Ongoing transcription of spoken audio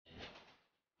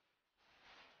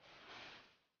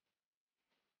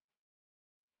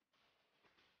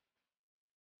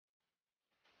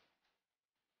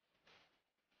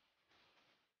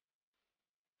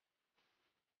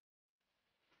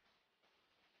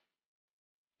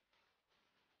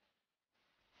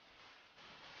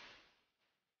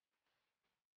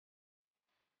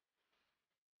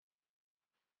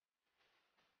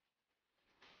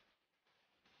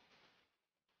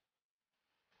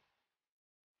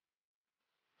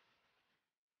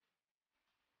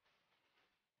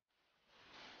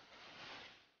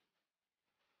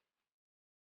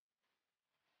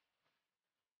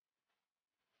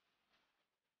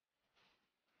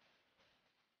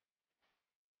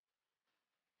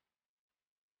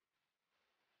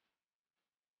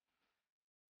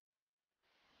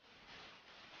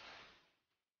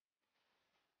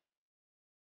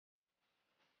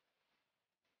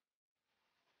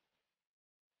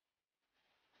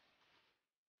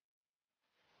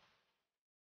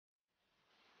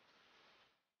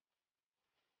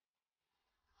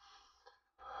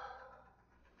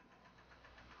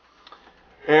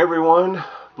Hey everyone,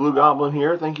 Blugoblin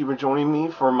here. Thank you for joining me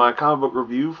for my comic book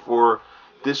review for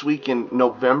this week in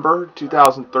November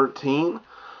 2013.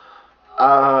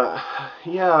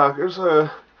 There's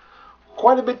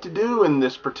quite a bit to do in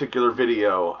this particular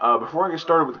video. Before I get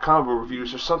started with the comic book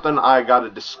reviews, there's something I got to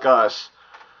discuss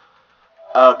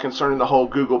concerning the whole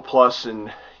Google Plus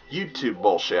and YouTube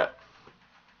bullshit.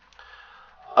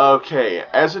 Okay,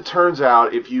 as it turns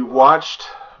out, if you watched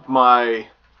my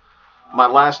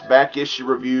last back issue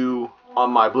review on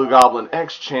my Blugoblin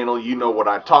X channel, you know what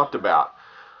I talked about.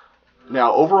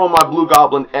 Now, over on my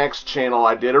Blugoblin X channel,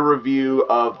 I did a review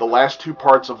of the last two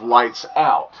parts of Lights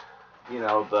Out. You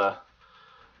know,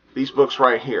 these books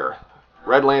right here,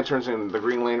 Red Lanterns and the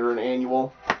Green Lantern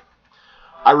Annual.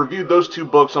 I reviewed those two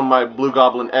books on my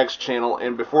Blugoblin X channel,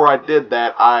 and before I did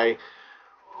that, I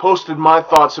posted my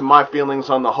thoughts and my feelings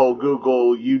on the whole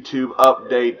Google YouTube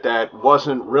update that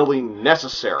wasn't really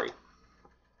necessary.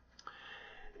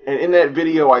 And in that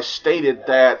video, I stated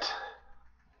that,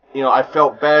 you know, I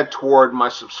felt bad toward my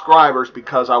subscribers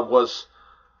because I was,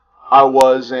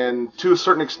 and to a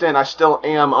certain extent, I still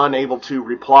am unable to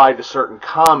reply to certain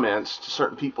comments, to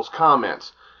certain people's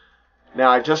comments.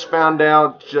 Now, I just found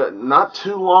out not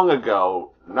too long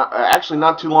ago,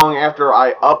 not too long after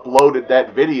I uploaded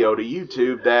that video to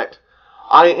YouTube, that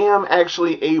I am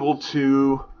actually able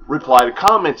to reply to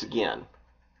comments again.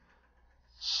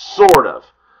 Sort of.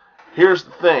 Here's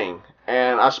the thing,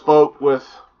 and I spoke with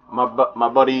my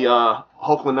buddy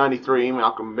Hulkland93,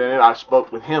 Malcolm Bennett. I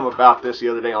spoke with him about this the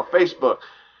other day on Facebook,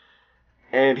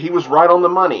 and he was right on the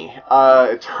money.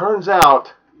 It turns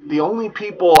out the only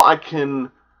people I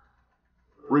can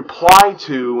reply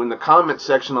to in the comment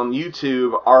section on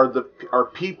YouTube are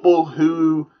people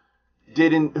who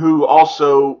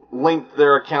also linked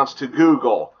their accounts to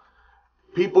Google.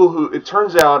 People who, it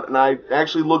turns out, and I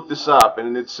actually looked this up,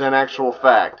 and it's an actual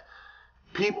fact,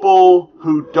 people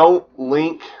who don't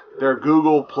link their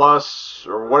Google Plus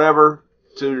or whatever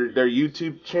to their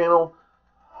YouTube channel,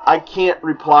 I can't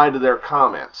reply to their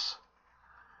comments.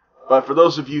 But for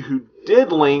those of you who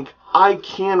did link, I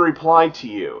can reply to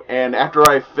you. And after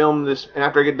I get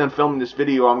done filming this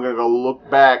video, I'm going to go look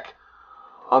back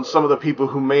on some of the people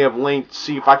who may have linked,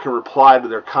 see if I can reply to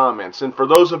their comments. And for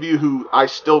those of you who I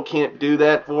still can't do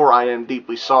that for, I am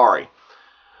deeply sorry.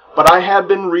 But I have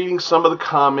been reading some of the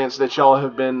comments that y'all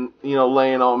have been, you know,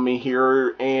 laying on me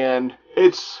here, and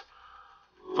it's,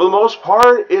 for the most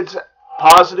part, it's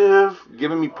positive,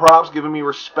 giving me props, giving me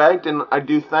respect, and I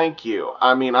do thank you.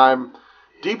 I mean, I'm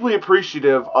deeply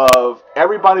appreciative of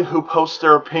everybody who posts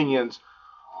their opinions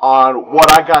on what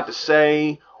I got to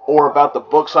say, or about the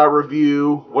books I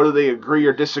review, whether they agree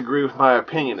or disagree with my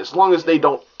opinion. As long as they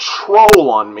don't troll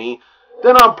on me,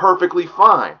 then I'm perfectly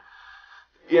fine.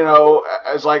 You know,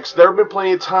 there have been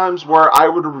plenty of times where I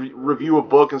would review a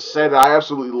book and said I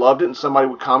absolutely loved it, and somebody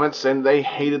would comment saying they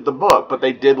hated the book, but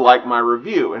they did like my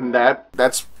review, and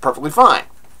that's perfectly fine.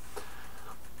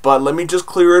 But let me just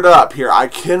clear it up here. I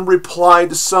can reply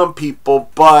to some people,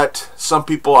 but some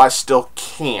people I still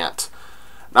can't.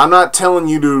 Now, I'm not telling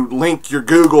you to link your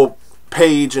Google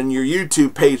page and your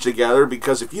YouTube page together,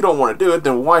 because if you don't want to do it,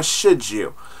 then why should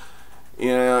you? You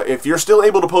know, if you're still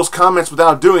able to post comments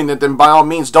without doing it, then by all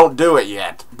means don't do it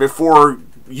yet, before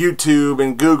YouTube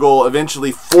and Google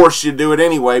eventually force you to do it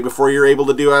anyway, before you're able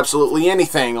to do absolutely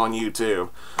anything on YouTube.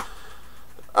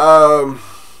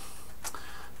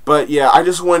 But yeah, I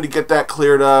just wanted to get that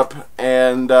cleared up,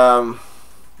 and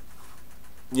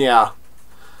yeah,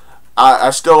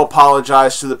 I still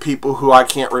apologize to the people who I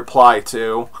can't reply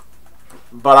to,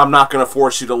 but I'm not going to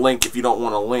force you to link if you don't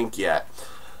want to link yet.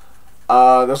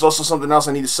 There's also something else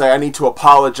I need to say. I need to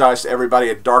apologize to everybody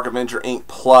at Dark Avenger Inc.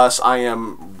 Plus. I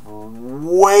am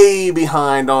way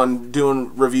behind on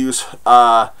doing reviews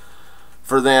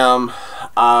for them.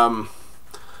 I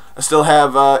still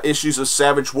have issues of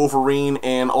Savage Wolverine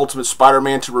and Ultimate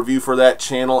Spider-Man to review for that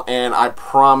channel, and I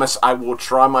promise I will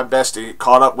try my best to get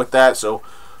caught up with that, so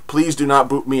please do not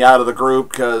boot me out of the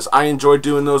group, because I enjoy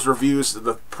doing those reviews.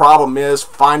 The problem is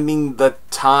finding the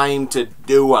time to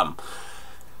do them.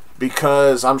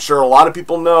 Because I'm sure a lot of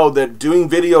people know that doing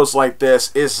videos like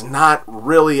this is not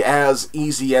really as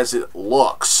easy as it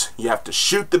looks. You have to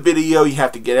shoot the video, you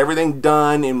have to get everything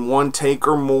done in one take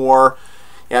or more.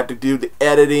 You have to do the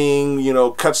editing, you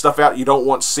know, cut stuff out you don't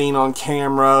want seen on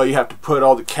camera. You have to put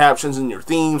all the captions and your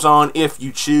themes on if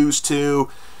you choose to.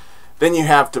 Then you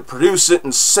have to produce it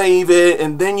and save it,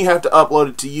 and then you have to upload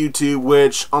it to YouTube,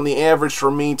 which on the average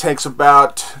for me takes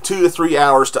about 2 to 3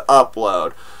 hours to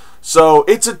upload. So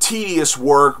it's a tedious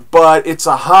work, but it's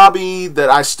a hobby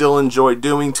that I still enjoy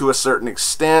doing to a certain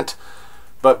extent.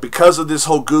 But because of this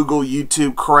whole Google,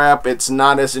 YouTube crap, it's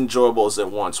not as enjoyable as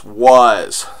it once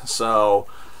was. So,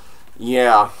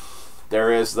 yeah,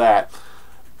 there is that.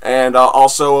 And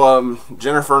also,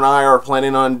 Jennifer and I are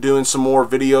planning on doing some more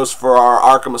videos for our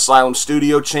Arkham Asylum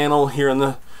Studio channel here in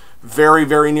the very,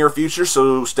 very near future.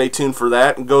 So stay tuned for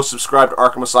that. And go subscribe to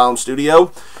Arkham Asylum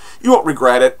Studio. You won't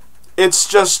regret it. It's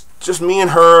just me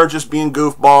and her, just being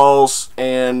goofballs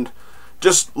and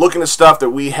just looking at stuff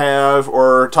that we have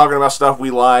or talking about stuff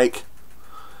we like.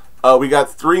 We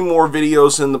got 3 more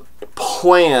videos in the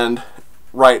planned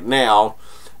right now,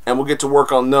 and we'll get to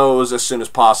work on those as soon as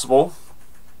possible.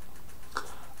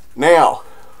 Now,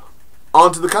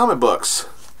 on to the comic books.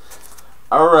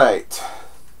 Alright.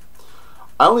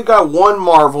 I only got 1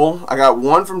 Marvel, I got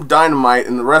 1 from Dynamite,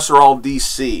 and the rest are all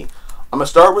DC. I'm going to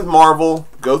start with Marvel,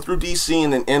 go through DC,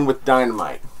 and then end with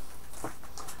Dynamite.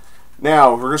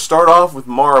 Now, we're going to start off with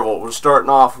Marvel. We're starting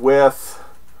off with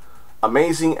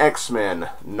Amazing X-Men,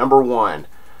 number 1.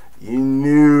 You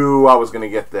knew I was going to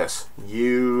get this.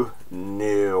 You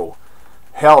knew.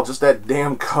 Hell, just that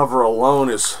damn cover alone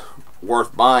is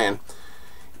worth buying.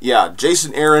 Yeah,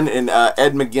 Jason Aaron and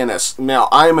Ed McGuinness. Now,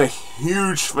 I am a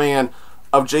huge fan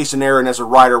of Jason Aaron as a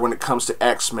writer when it comes to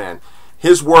X-Men.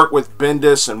 His work with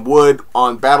Bendis and Wood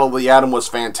on Battle of the Atom was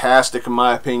fantastic in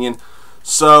my opinion.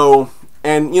 So,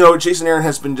 and you know, Jason Aaron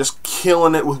has been just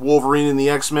killing it with Wolverine and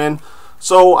the X-Men.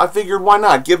 So I figured, why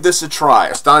not? Give this a try.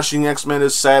 Astonishing X-Men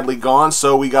is sadly gone,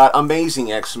 so we got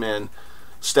Amazing X-Men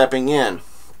stepping in.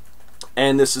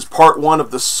 And this is part 1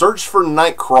 of the Search for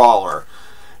Nightcrawler.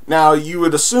 Now, you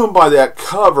would assume by that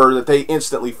cover that they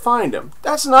instantly find him.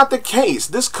 That's not the case.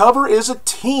 This cover is a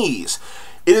tease.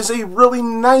 It is a really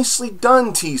nicely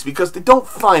done tease because they don't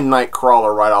find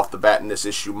Nightcrawler right off the bat in this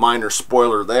issue. Minor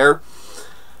spoiler there.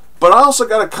 But I also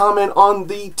got to comment on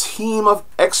the team of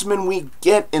X-Men we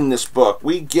get in this book.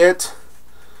 We get,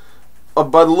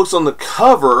 by the looks on the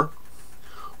cover,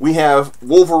 we have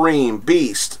Wolverine,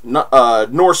 Beast,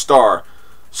 Northstar,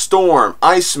 Storm,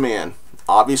 Iceman,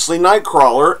 obviously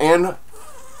Nightcrawler, and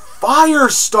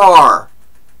Firestar.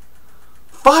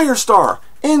 Firestar!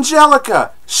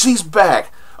 Angelica! She's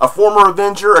back. A former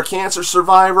Avenger, a cancer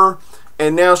survivor,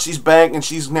 and now she's back and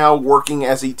she's now working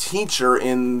as a teacher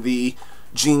in the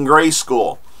Jean Grey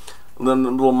school. A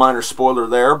little minor spoiler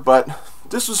there, but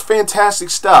this was fantastic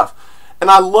stuff. And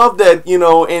I love that, you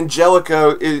know,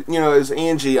 Angelica, is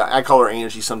Angie. I call her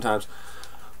Angie sometimes.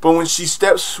 But when she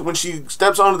steps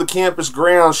onto the campus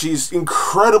grounds, she's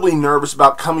incredibly nervous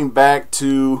about coming back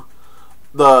to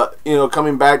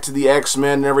the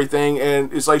X-Men and everything.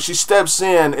 And it's like she steps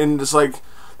in and it's like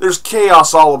there's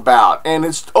chaos all about. And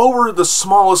it's over the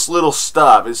smallest little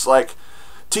stuff. It's like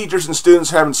teachers and students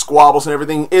having squabbles and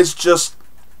everything. It's just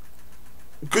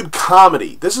good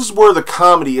comedy. This is where the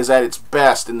comedy is at its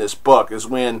best in this book, is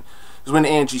when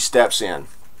Angie steps in.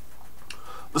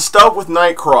 The stuff with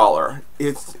Nightcrawler,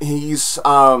 he's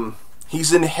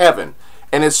in heaven,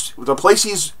 and it's the place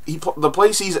he's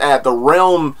at, the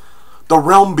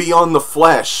realm beyond the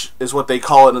flesh is what they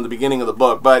call it in the beginning of the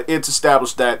book, but it's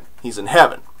established that he's in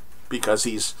heaven because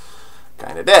he's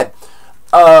kind of dead.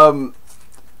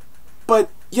 But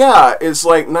yeah, it's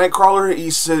like Nightcrawler, he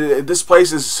said this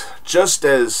place is just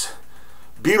as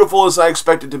beautiful as I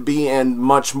expect it to be and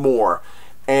much more.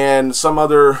 And some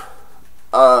other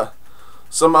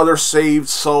saved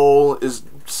soul is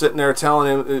sitting there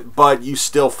telling him, but you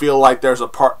still feel like there's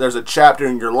a chapter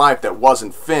in your life that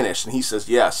wasn't finished. And he says,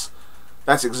 yes,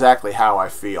 that's exactly how I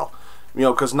feel. You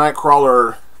know, because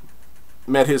Nightcrawler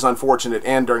met his unfortunate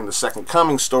end during the Second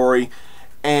Coming story,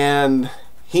 and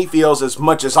he feels as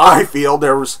much as I feel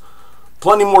there was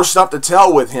plenty more stuff to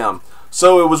tell with him.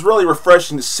 So it was really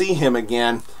refreshing to see him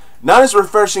again. Not as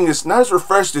refreshed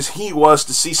as he was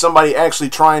to see somebody actually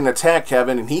try and attack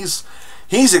Kevin, and he's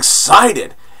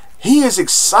excited. He is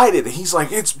excited. He's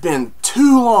like, it's been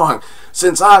too long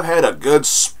since I've had a good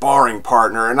sparring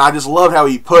partner, and I just love how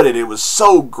he put it. It was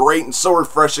so great and so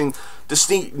refreshing to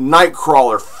see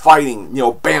Nightcrawler fighting, you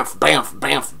know, bamf, bamf,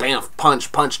 bamf, bamf,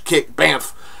 punch, punch, kick,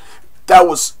 bamf. That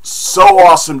was so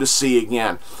awesome to see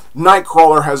again.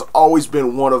 Nightcrawler has always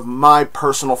been one of my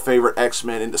personal favorite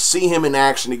X-Men, and to see him in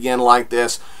action again like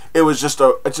this, it was just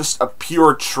a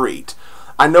pure treat.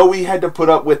 I know we had to put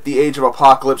up with the Age of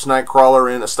Apocalypse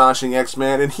Nightcrawler in Astonishing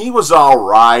X-Men, and he was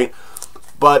alright,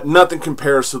 but nothing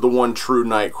compares to the one true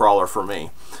Nightcrawler for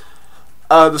me.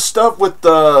 The stuff with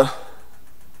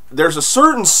there's a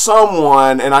certain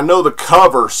someone, and I know the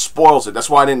cover spoils it, that's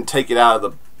why I didn't take it out of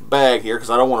the bag here, because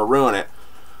I don't want to ruin it.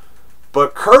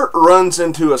 But Kurt runs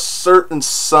into a certain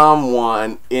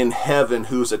someone in heaven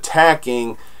who's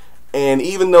attacking, and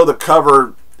even though the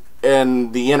cover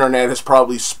and the internet has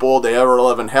probably spoiled the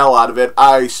ever-loving hell out of it,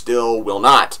 I still will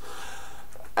not.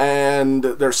 And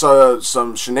there's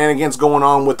some shenanigans going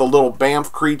on with the little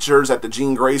Banff creatures at the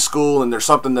Jean Grey school, and there's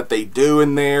something that they do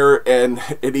in there, and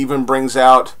it even brings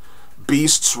out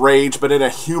Beast's rage, but in a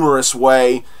humorous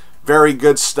way. Very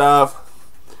good stuff.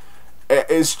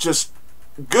 It's just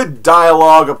good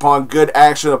dialogue upon good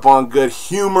action upon good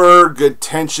humor, good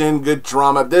tension, good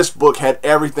drama. This book had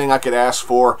everything I could ask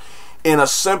for in a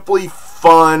simply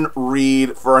fun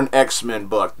read for an X-Men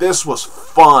book. This was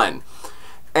fun.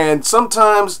 And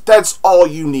sometimes that's all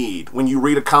you need when you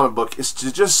read a comic book, is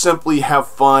to just simply have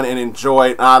fun and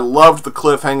enjoy it. And I loved the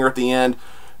cliffhanger at the end.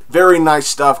 Very nice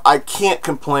stuff. I can't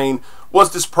complain.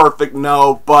 Was this perfect?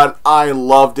 No, but I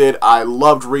loved it. I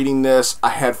loved reading this. I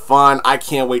had fun. I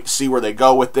can't wait to see where they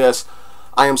go with this.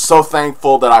 I am so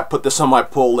thankful that I put this on my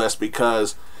pull list,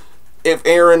 because if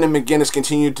Aaron and McGinnis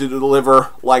continue to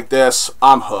deliver like this,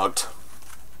 I'm hooked.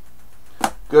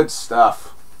 Good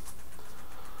stuff.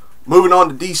 Moving on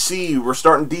to DC, we're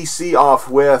starting DC off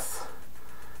with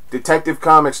Detective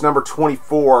Comics number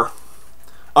 25,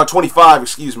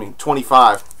 excuse me,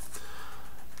 25.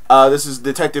 This is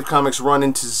Detective Comics run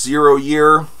into 0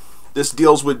 year. This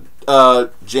deals with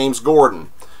James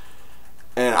Gordon.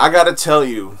 And I gotta tell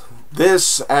you,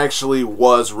 this actually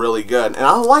was really good. And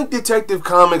I like Detective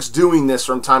Comics doing this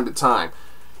from time to time.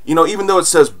 You know, even though it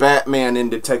says Batman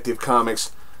in Detective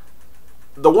Comics,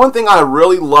 the one thing I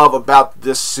really love about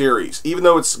this series, even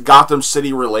though it's Gotham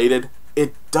City related,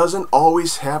 it doesn't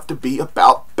always have to be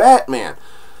about Batman.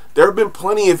 There have been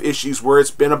plenty of issues where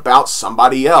it's been about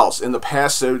somebody else. In the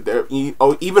past,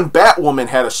 even Batwoman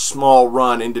had a small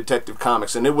run in Detective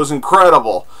Comics, and it was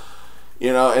incredible.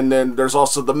 You know, and then there's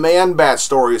also the Man-Bat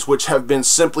stories, which have been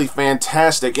simply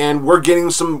fantastic. And we're going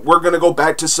to go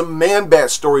back to some Man-Bat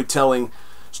storytelling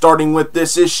starting with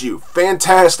this issue.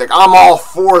 Fantastic. I'm all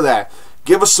for that.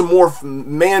 Give us some more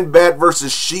Man-Bat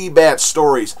versus She-Bat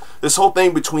stories. This whole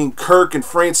thing between Kirk and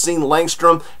Francine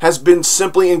Langstrom has been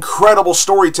simply incredible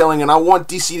storytelling, and I want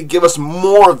DC to give us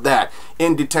more of that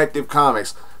in Detective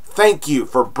Comics. Thank you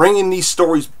for bringing these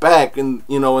stories back in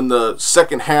the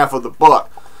second half of the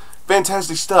book.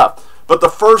 Fantastic stuff. But the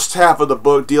first half of the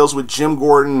book deals with Jim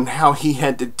Gordon and how he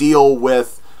had to deal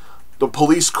with the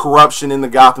police corruption in the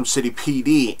Gotham City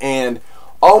PD. And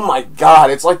oh my God,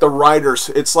 it's like the writers,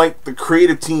 it's like the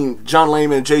creative team, John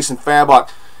Layman and Jason Fabok.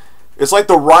 It's like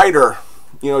the writer,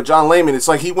 John Layman, it's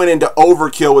like he went into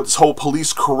overkill with this whole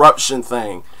police corruption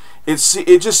thing. It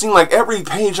just seemed like every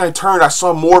page I turned, I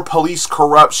saw more police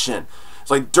corruption.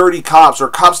 It's like dirty cops, or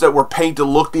cops that were paid to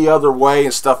look the other way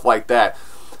and stuff like that.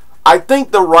 I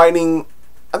think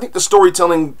the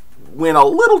storytelling went a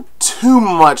little too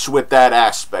much with that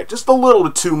aspect. Just a little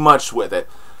too much with it.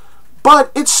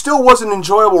 But it still was an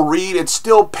enjoyable read. It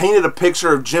still painted a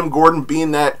picture of Jim Gordon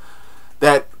being that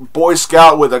Boy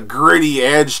Scout with a gritty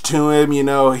edge to him.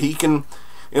 He can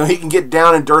get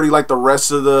down and dirty like the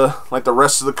rest of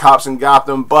the cops in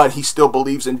Gotham, but he still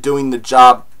believes in doing the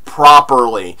job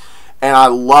properly. And I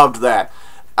loved that.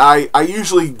 I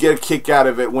usually get a kick out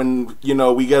of it when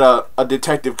we get a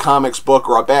Detective Comics book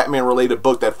or a Batman related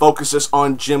book that focuses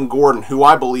on Jim Gordon, who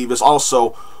I believe is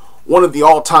also one of the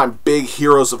all-time big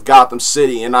heroes of Gotham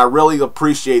City, and I really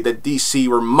appreciate that DC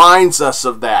reminds us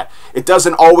of that. It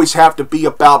doesn't always have to be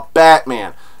about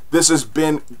Batman. This has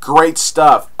been great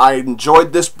stuff. I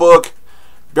enjoyed this book.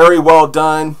 Very well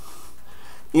done.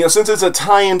 Since it's a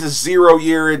tie-in to 0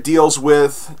 year, it deals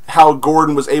with how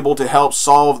Gordon was able to help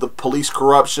solve the police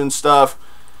corruption stuff.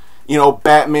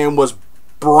 Batman was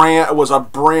a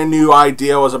brand new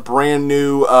idea, was a brand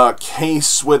new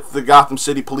case with the Gotham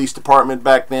City Police Department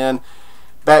back then.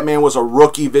 Batman was a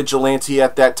rookie vigilante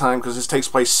at that time, because this takes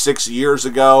place 6 years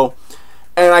ago.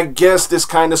 And I guess this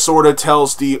kind of sort of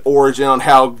tells the origin on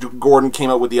how Gordon came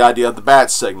up with the idea of the bat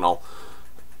signal.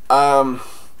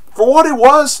 For what it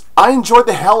was, I enjoyed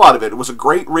the hell out of it. It was a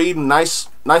great read,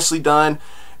 nicely done.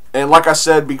 And like I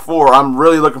said before, I'm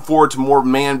really looking forward to more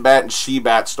Man-Bat and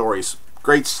She-Bat stories.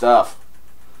 Great stuff.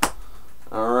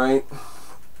 Alright.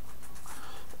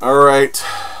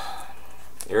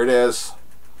 Here it is.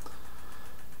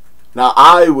 Now,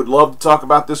 I would love to talk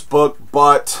about this book,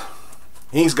 but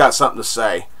he's got something to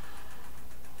say.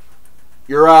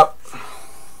 You're up.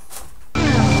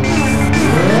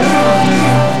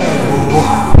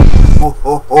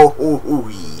 Oh,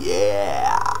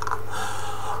 yeah.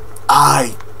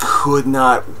 I could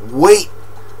not wait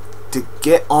to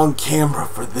get on camera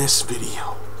for this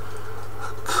video.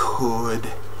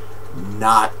 Could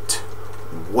not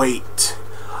wait.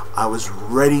 I was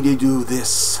ready to do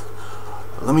this.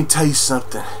 Let me tell you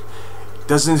something.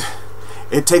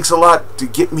 It takes a lot to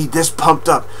get me this pumped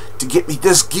up, to get me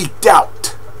this geeked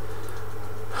out.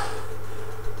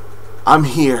 I'm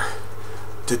here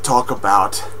to talk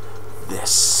about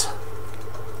this.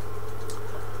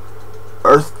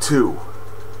 Earth 2,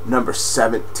 number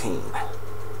 17.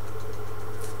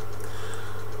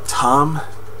 Tom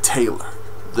Taylor,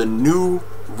 the new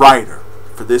writer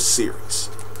for this series.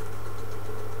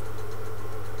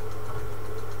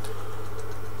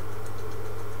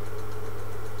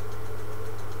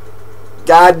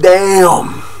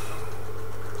 Goddamn.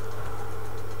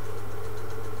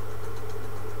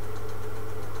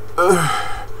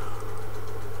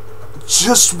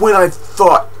 Just when I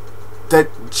thought that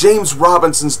James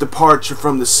Robinson's departure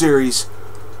from the series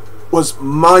was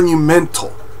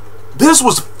monumental, this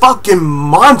was fucking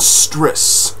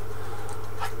monstrous.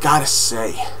 I gotta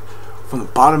say, from the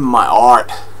bottom of my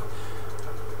heart,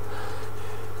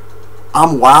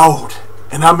 I'm wowed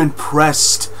and I'm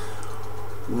impressed.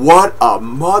 What a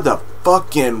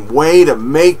motherfucking way to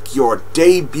make your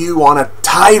debut on a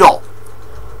title.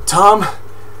 Tom,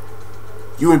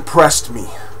 you impressed me.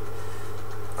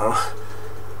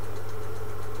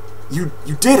 You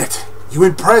did it. You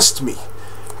impressed me.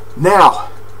 Now,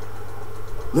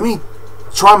 let me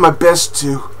try my best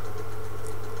to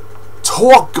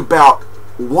talk about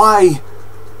why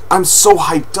I'm so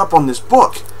hyped up on this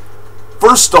book.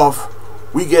 First off,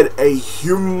 we get a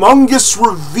humongous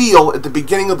reveal at the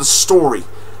beginning of the story.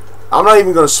 I'm not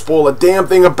even going to spoil a damn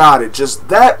thing about it. Just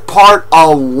that part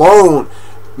alone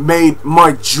made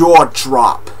my jaw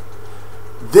drop.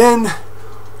 Then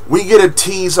we get a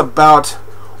tease about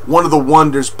one of the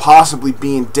Wonders possibly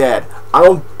being dead. I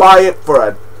don't buy it for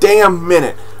a damn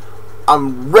minute.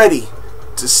 I'm ready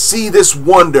to see this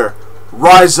Wonder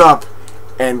rise up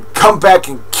and come back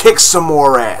and kick some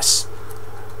more ass.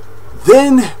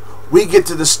 Then we get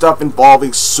to the stuff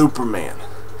involving Superman.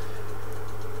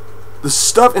 The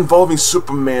stuff involving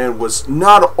Superman was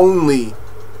not only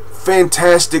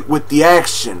fantastic with the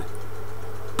action,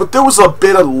 but there was a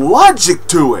bit of logic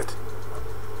to it.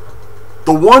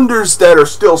 The Wonders that are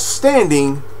still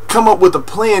standing come up with a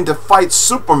plan to fight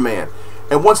Superman,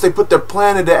 and once they put their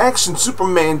plan into action,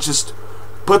 Superman just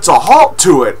puts a halt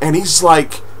to it, and he's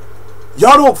like,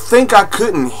 y'all don't think I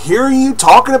couldn't hear you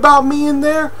talking about me in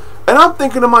there? And I'm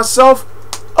thinking to myself,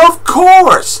 of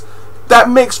course! That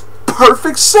makes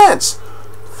perfect sense!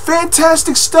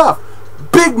 Fantastic stuff!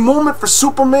 Big moment for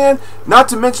Superman, not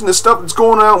to mention the stuff that's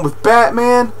going on with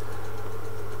Batman.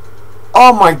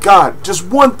 Oh my god, just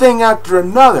one thing after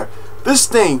another. This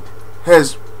thing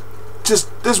has just,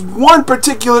 this one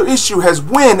particular issue has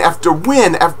win after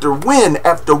win after win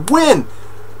after win.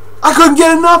 I couldn't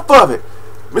get enough of it.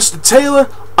 Mr. Taylor,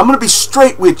 I'm going to be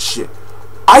straight with you.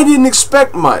 I didn't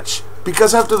expect much,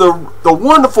 because after the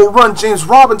wonderful run James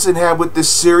Robinson had with this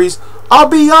series, I'll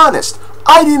be honest,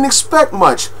 I didn't expect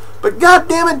much. But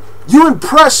goddammit, you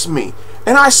impressed me,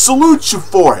 and I salute you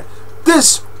for it.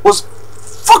 This was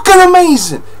fucking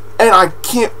amazing, and I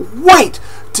can't wait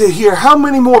to hear how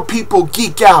many more people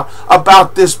geek out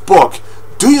about this book.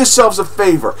 Do yourselves a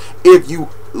favor, if you've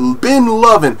been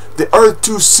loving the Earth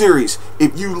 2 series,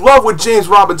 if you love what James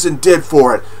Robinson did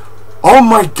for it, oh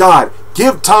my god,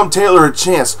 give Tom Taylor a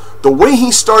chance. The way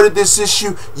he started this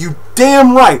issue, you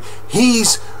damn right,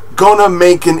 he's gonna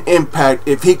make an impact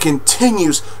if he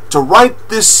continues to write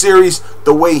this series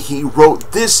the way he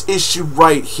wrote this issue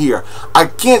right here. I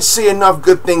can't say enough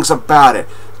good things about it.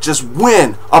 Just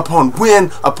win upon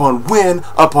win upon win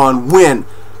upon win.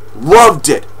 Loved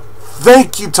it.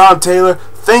 Thank you, Tom Taylor.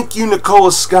 Thank you,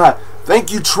 Nicola Scott.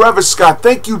 Thank you, Trevor Scott.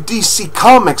 Thank you, DC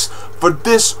Comics, for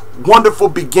this wonderful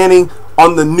beginning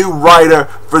on the new writer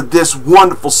for this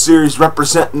wonderful series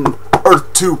representing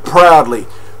Earth 2 proudly.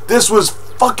 This was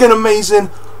fucking amazing.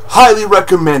 Highly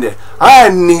recommended. I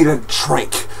need a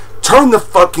drink. Turn the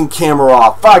fucking camera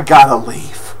off. I gotta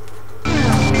leave.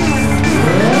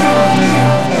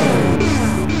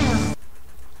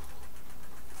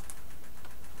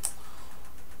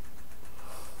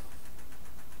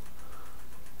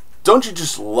 Don't you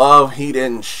just love he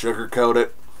didn't sugarcoat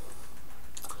it?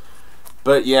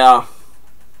 But yeah,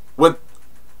 with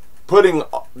putting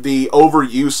the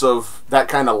overuse of that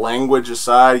kind of language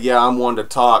aside, yeah, I'm one to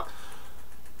talk.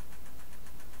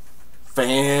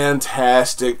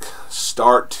 Fantastic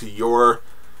start to your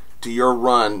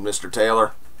run, Mr.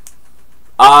 Taylor.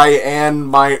 I and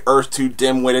my Earth 2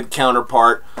 dim-witted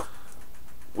counterpart,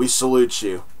 we salute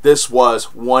you. This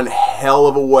was one hell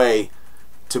of a way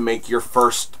to make your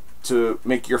first issue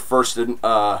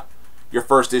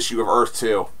of Earth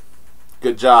 2.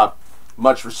 Good job.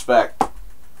 Much respect.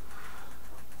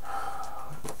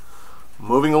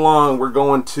 Moving along, we're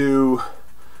going to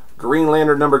Green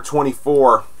Lantern number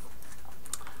 24,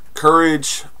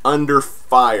 Courage Under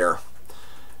Fire.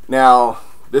 Now,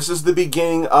 this is the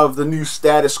beginning of the new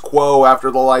status quo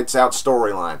after the Lights Out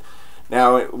storyline.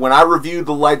 Now, when I reviewed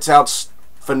the Lights Out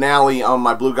finale on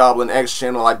my Blugoblin X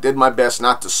channel, I did my best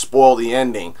not to spoil the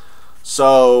ending.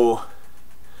 So,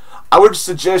 I would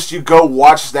suggest you go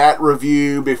watch that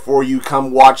review before you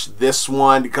come watch this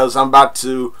one, because I'm about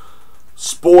to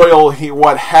spoil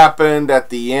what happened at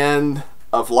the end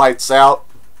of Lights Out.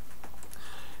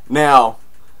 Now,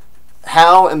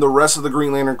 Hal and the rest of the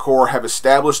Green Lantern Corps have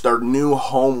established their new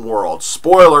home world.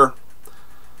 Spoiler,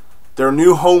 their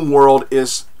new home world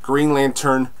is Green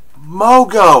Lantern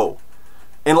Mogo.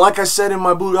 And like I said in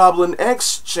my Blugoblin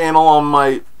X channel on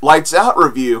my Lights Out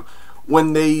review,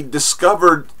 when they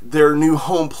discovered their new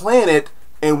home planet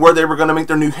and where they were going to make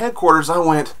their new headquarters, I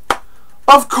went,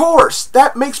 of course,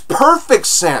 that makes perfect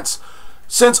sense.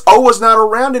 Since Oa's not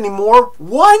around anymore,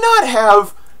 why not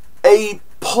have a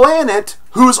planet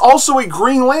who's also a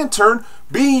Green Lantern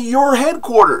be your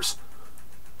headquarters?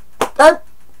 That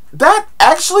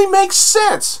actually makes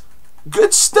sense.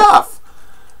 Good stuff.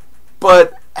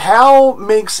 But Hal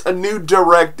makes a new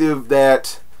directive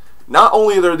that not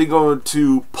only are they going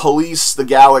to police the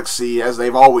galaxy as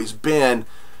they've always been,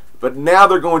 but now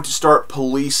they're going to start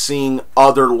policing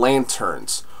other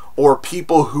lanterns or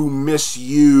people who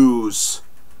misuse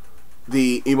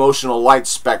the emotional light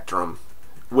spectrum,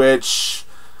 which,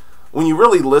 when you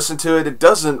really listen to it, it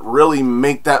doesn't really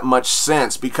make that much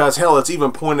sense, because hell, it's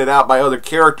even pointed out by other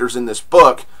characters in this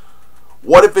book.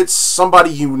 What if it's somebody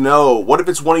you know? What if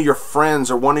it's one of your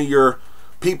friends or one of your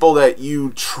people that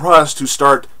you trust who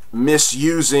start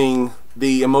misusing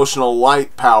the emotional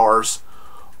light powers?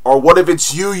 Or what if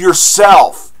it's you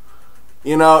yourself?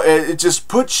 You know, it just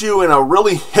puts you in a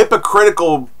really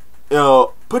hypocritical,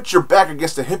 put your back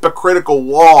against a hypocritical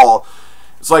wall.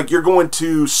 It's like you're going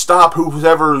to stop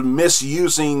whoever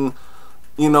misusing,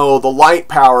 the light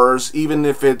powers, even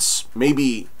if it's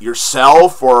maybe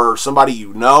yourself or somebody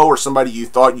you know or somebody you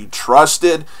thought you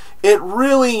trusted. It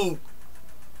really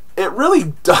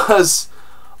does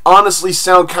honestly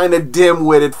sound kind of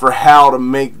dim-witted for Hal to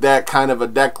make that kind of a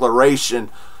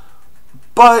declaration.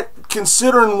 But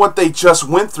considering what they just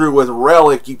went through with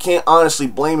Relic, you can't honestly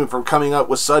blame him for coming up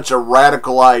with such a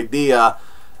radical idea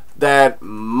that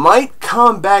might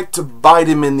come back to bite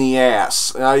him in the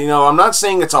ass. I'm not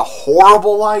saying it's a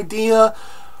horrible idea,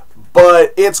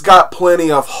 but it's got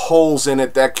plenty of holes in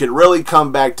it that could really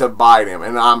come back to bite him,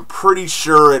 and I'm pretty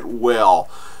sure it will.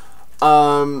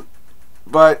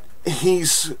 But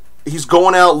he's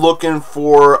going out looking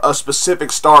for a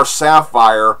specific star,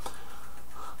 Sapphire,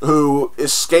 who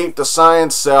escaped the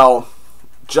science cell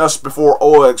just before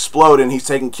Oa exploded, and he's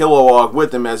taking Kilowog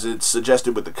with him, as it's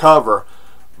suggested with the cover.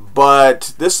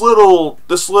 But this little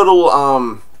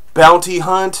bounty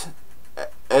hunt,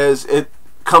 as it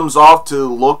comes off to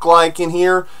look like in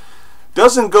here,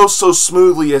 doesn't go so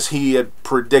smoothly as he had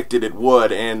predicted it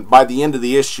would. And by the end of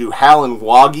the issue, Hal and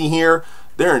Woggy here,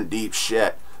 they're in deep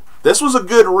shit. This was a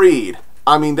good read.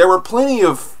 I mean, there were plenty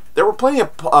of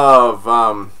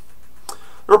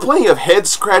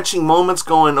head-scratching moments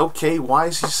going, okay, why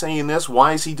is he saying this?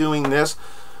 Why is he doing this?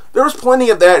 There was plenty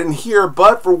of that in here,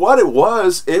 but for what it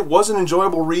was an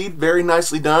enjoyable read, very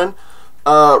nicely done.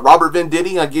 Robert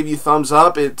Venditti, I give you thumbs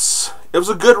up. It was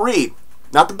a good read.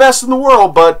 Not the best in the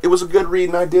world, but it was a good read,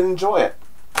 and I did enjoy it.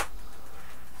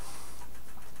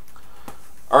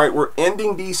 Alright, we're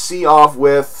ending DC off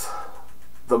with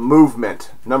The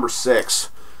Movement, number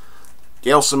 6.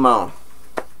 Gail Simone.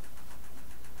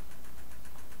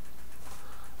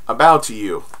 I bow to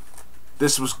you.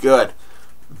 This was good.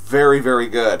 Very, very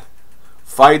good.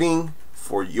 Fighting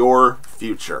for your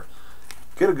future.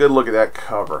 Get a good look at that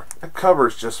cover. That cover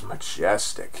is just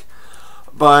majestic.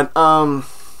 But, the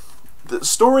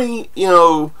story,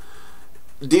 deals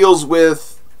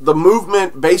with the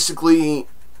movement, basically,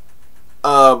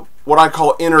 what I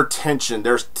call inner tension.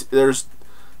 There's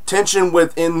tension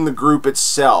within the group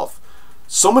itself.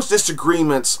 So much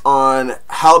disagreements on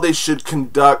how they should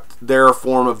conduct their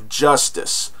form of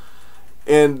justice.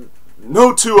 And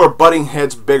no two are butting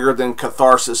heads bigger than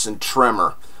Catharsis and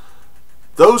Tremor.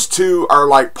 Those two are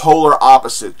like polar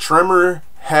opposite. Tremor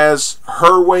has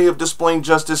her way of displaying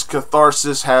justice.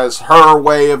 Catharsis has her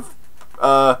way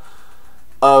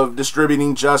of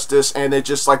distributing justice, and they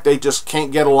just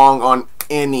can't get along on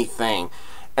anything.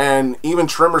 And even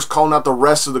Tremor's calling out the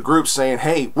rest of the group saying,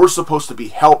 hey, we're supposed to be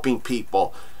helping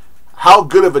people. How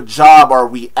good of a job are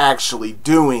we actually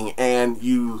doing? And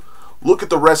you look at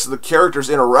the rest of the characters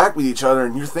interact with each other,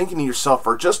 and you're thinking to yourself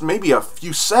for just maybe a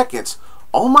few seconds,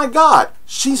 oh my god,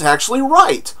 she's actually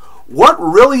right. what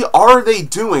really are they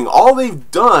doing? All they've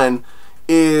done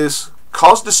is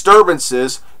cause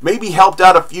disturbances, maybe helped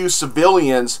out a few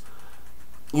civilians,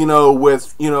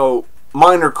 with,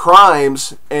 minor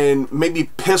crimes, and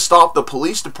maybe pissed off the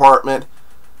police department.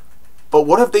 But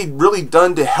what have they really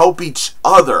done to help each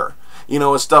other?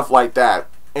 And stuff like that.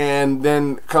 And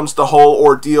then comes the whole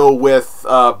ordeal with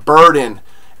Burden.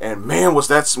 And man, was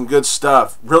that some good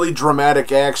stuff. Really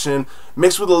dramatic action,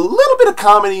 mixed with a little bit of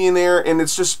comedy in there, and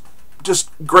it's just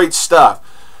great stuff.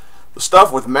 The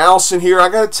stuff with Mouse in here, I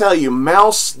gotta tell you,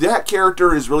 Mouse, that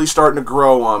character is really starting to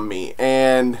grow on me.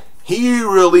 And he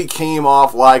really came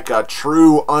off like a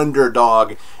true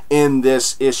underdog in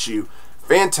this issue.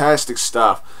 Fantastic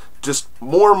stuff. Just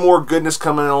more and more goodness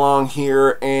coming along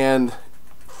here, and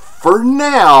for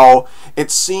now,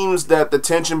 it seems that the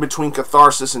tension between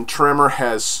Catharsis and Tremor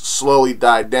has slowly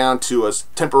died down to a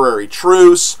temporary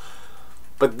truce.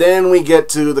 But then we get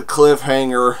to the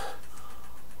cliffhanger.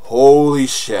 Holy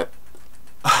shit.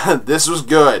 This was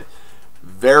good.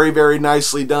 Very, very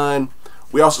nicely done.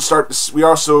 We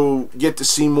also get to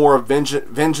see more of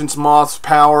Vengeance Moth's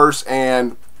powers,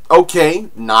 and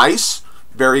okay, nice.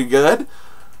 Very good.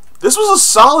 This was a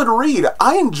solid read.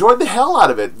 I enjoyed the hell out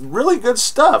of it. Really good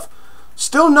stuff.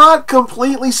 Still not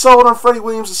completely sold on Freddie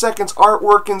Williams II's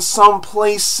artwork in some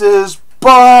places,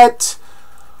 but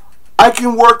I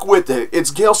can work with it. It's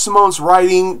Gail Simone's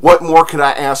writing. What more could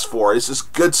I ask for? This is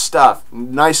good stuff.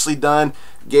 Nicely done.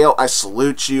 Gail, I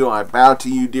salute you. I bow to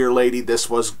you, dear lady. This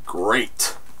was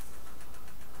great.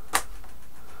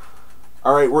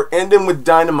 Alright, we're ending with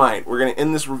Dynamite. We're going to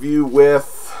end this review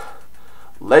with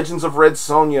Legends of Red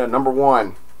Sonja,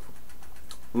 #1.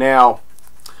 Now,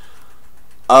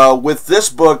 with this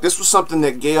book, this was something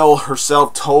that Gail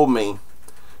herself told me,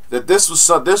 that this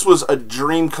was a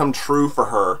dream come true for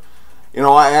her.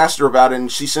 I asked her about it,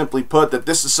 and she simply put that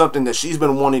this is something that she's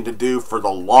been wanting to do for the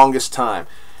longest time,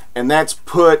 and that's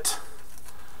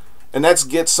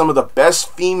get some of the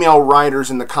best female writers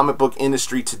in the comic book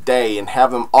industry today and have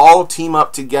them all team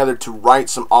up together to write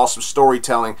some awesome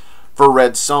storytelling for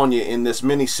Red Sonja in this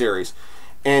miniseries.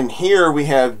 And here we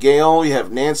have Gail, we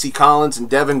have Nancy Collins, and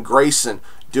Devin Grayson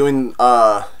doing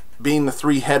being the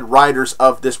 3 head writers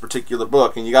of this particular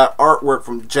book. And you got artwork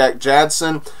from Jack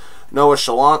Jadson, Noah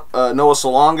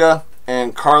Salonga,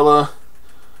 and Carla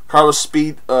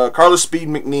Speed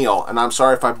McNeil. And I'm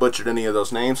sorry if I butchered any of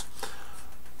those names.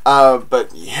 But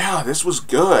yeah, this was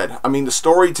good. I mean, the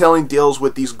storytelling deals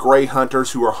with these gray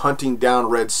hunters who are hunting down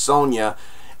Red Sonja.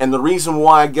 And the reason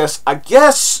why, I guess,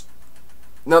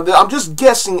 now I'm just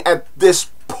guessing at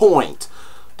this point,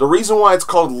 the reason why it's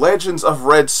called Legends of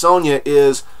Red Sonja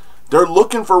is they're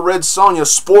looking for Red Sonja,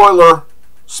 spoiler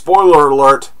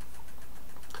alert,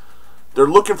 they're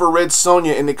looking for Red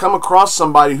Sonja, and they come across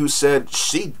somebody who said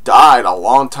she died a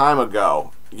long time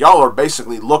ago. Y'all are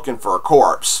basically looking for a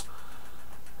corpse.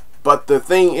 But the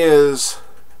thing is,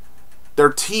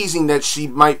 they're teasing that she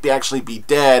might actually be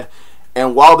dead.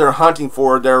 And while they're hunting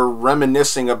for her, they're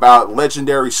reminiscing about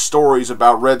legendary stories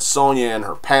about Red Sonja and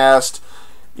her past,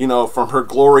 from her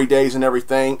glory days and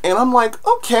everything. And I'm like,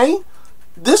 okay,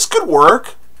 this could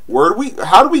work.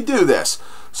 How do we do this?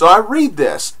 So I read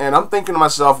this, and I'm thinking to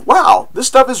myself, wow, this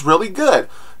stuff is really good.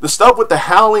 The stuff with the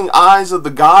howling eyes of the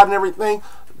god and everything,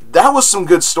 that was some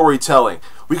good storytelling.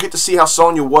 We get to see how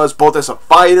Sonja was both as a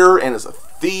fighter and as a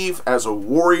thief, as a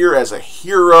warrior, as a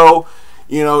hero.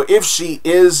 If she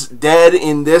is dead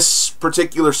in this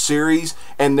particular series,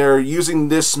 and they're using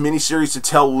this miniseries to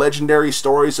tell legendary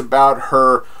stories about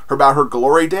her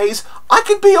glory days, I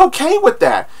could be okay with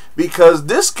that, because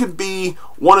this could be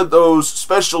one of those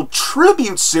special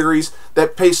tribute series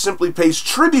that simply pays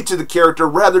tribute to the character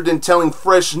rather than telling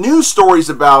fresh new stories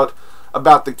about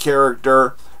the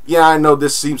character. Yeah, I know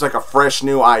this seems like a fresh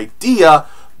new idea,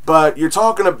 but you're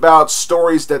talking about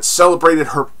stories that celebrated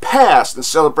her past and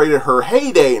celebrated her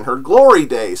heyday and her glory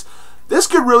days. This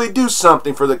could really do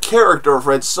something for the character of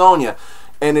Red Sonja,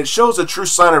 and it shows a true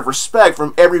sign of respect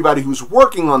from everybody who's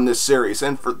working on this series,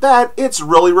 and for that, it's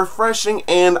really refreshing,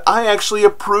 and I actually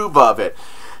approve of it.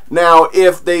 Now,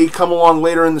 if they come along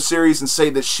later in the series and say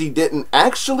that she didn't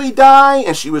actually die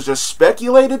and she was just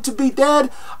speculated to be dead,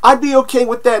 I'd be okay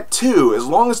with that too. As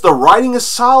long as the writing is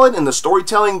solid and the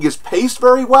storytelling is paced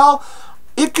very well,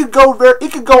 it could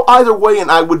go either way, and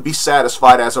I would be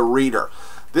satisfied as a reader.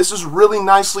 This is really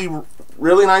nicely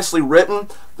written.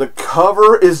 The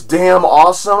cover is damn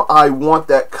awesome. I want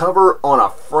that cover on a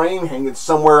frame hanging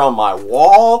somewhere on my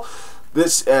wall.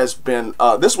 This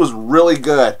was really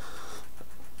good.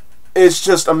 It's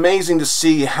just amazing to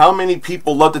see how many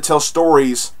people love to tell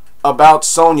stories about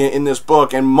Sonja in this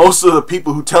book, and most of the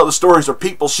people who tell the stories are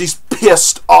people she's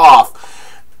pissed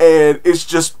off, and it's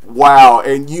just wow.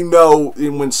 And you know,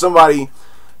 when somebody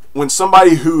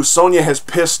who Sonja has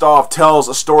pissed off tells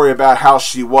a story about how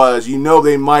she was, you know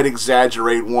they might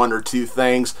exaggerate one or two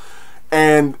things,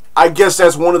 and I guess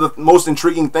that's one of the most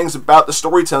intriguing things about the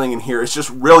storytelling in here. It's just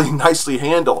really nicely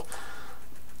handled.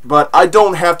 But I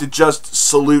don't have to just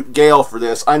salute Gail for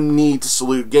this. I need to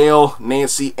salute Gail,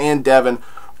 Nancy, and Devin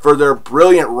for their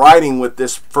brilliant writing with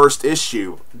this first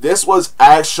issue. This was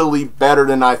actually better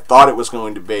than I thought it was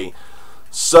going to be.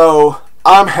 So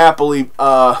I'm happily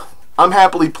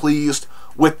pleased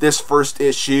with this first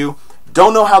issue.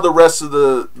 Don't know how the rest of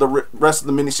the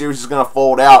miniseries is going to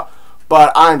fold out,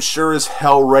 but I'm sure as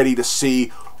hell ready to see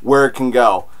where it can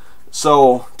go.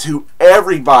 So to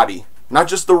everybody, not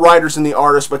just the writers and the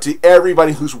artists, but to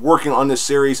everybody who's working on this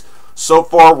series, so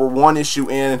far we're one issue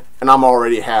in, and I'm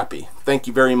already happy. Thank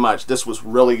you very much. This was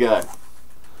really good.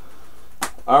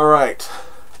 Alright.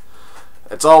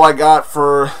 That's all I got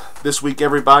for this week,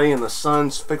 everybody, and the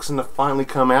sun's fixing to finally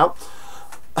come out.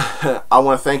 I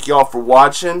want to thank you all for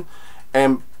watching,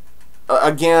 and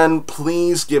again,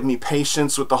 please give me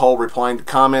patience with the whole replying to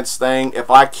comments thing.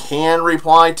 If I can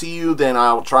reply to you, then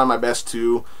I'll try my best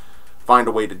to find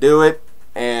a way to do it,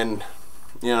 and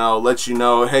you know, let you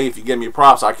know, hey, if you give me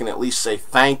props, I can at least say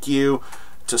thank you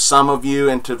to some of you,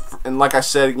 and like I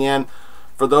said again,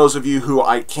 for those of you who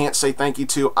I can't say thank you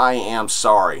to, I am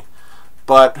sorry.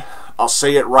 But I'll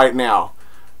say it right now.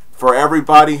 For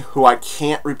everybody who I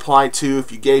can't reply to,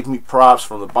 if you gave me props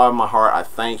from the bottom of my heart, I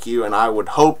thank you, and I would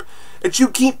hope that you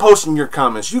keep posting your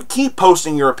comments, you keep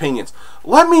posting your opinions.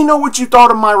 Let me know what you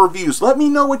thought of my reviews. Let me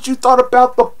know what you thought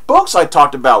about the books I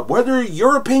talked about, whether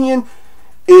your opinion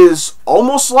is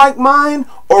almost like mine,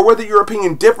 or whether your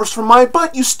opinion differs from mine,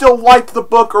 but you still liked the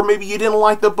book, or maybe you didn't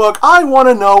like the book. I want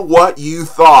to know what you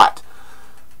thought.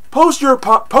 Post your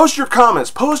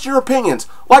comments, post your opinions.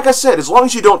 Like I said, as long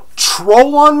as you don't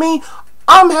troll on me,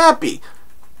 I'm happy.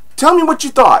 Tell me what you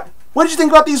thought. What did you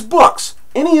think about these books?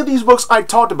 Any of these books I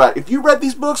talked about. If you read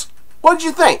these books, what did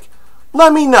you think?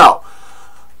 Let me know.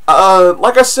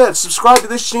 Like I said, subscribe to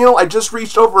this channel. I just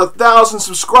reached over 1,000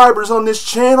 subscribers on this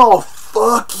channel.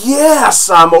 Fuck yes,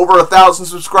 I'm over 1,000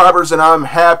 subscribers, and I'm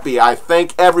happy. I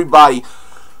thank everybody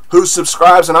who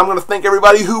subscribes, and I'm going to thank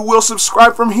everybody who will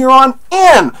subscribe from here on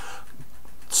in.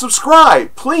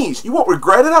 Subscribe, please. You won't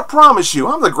regret it, I promise you.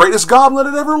 I'm the greatest goblin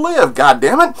that ever lived, God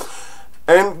damn it.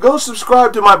 And go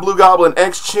subscribe to my Blugoblin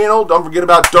X channel. Don't forget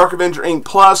about Dark Avenger Inc.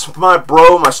 Plus, my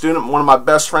bro, my student, one of my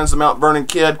best friends,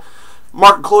 TheMtVernonKid.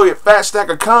 Mark and Chloe at Fat Stack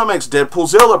of Comics,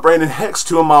 Deadpoolzilla, Brandon Hex,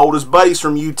 two of my oldest buddies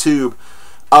from YouTube.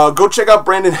 Go check out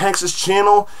Brandon Hex's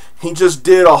channel. He just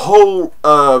did a whole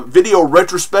video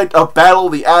retrospect of Battle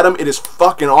of the Atom. It is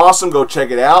fucking awesome. Go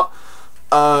check it out.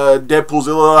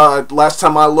 Deadpoolzilla, last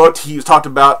time I looked, he talked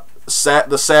about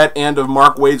the sad end of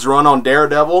Mark Waid's run on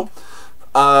Daredevil.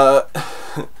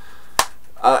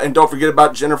 And don't forget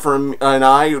about Jennifer and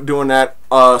I doing that,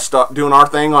 doing our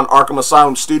thing on Arkham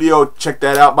Asylum Studio. Check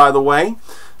that out, by the way.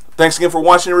 Thanks again for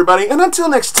watching, everybody. And until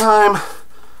next time,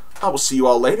 I will see you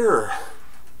all later.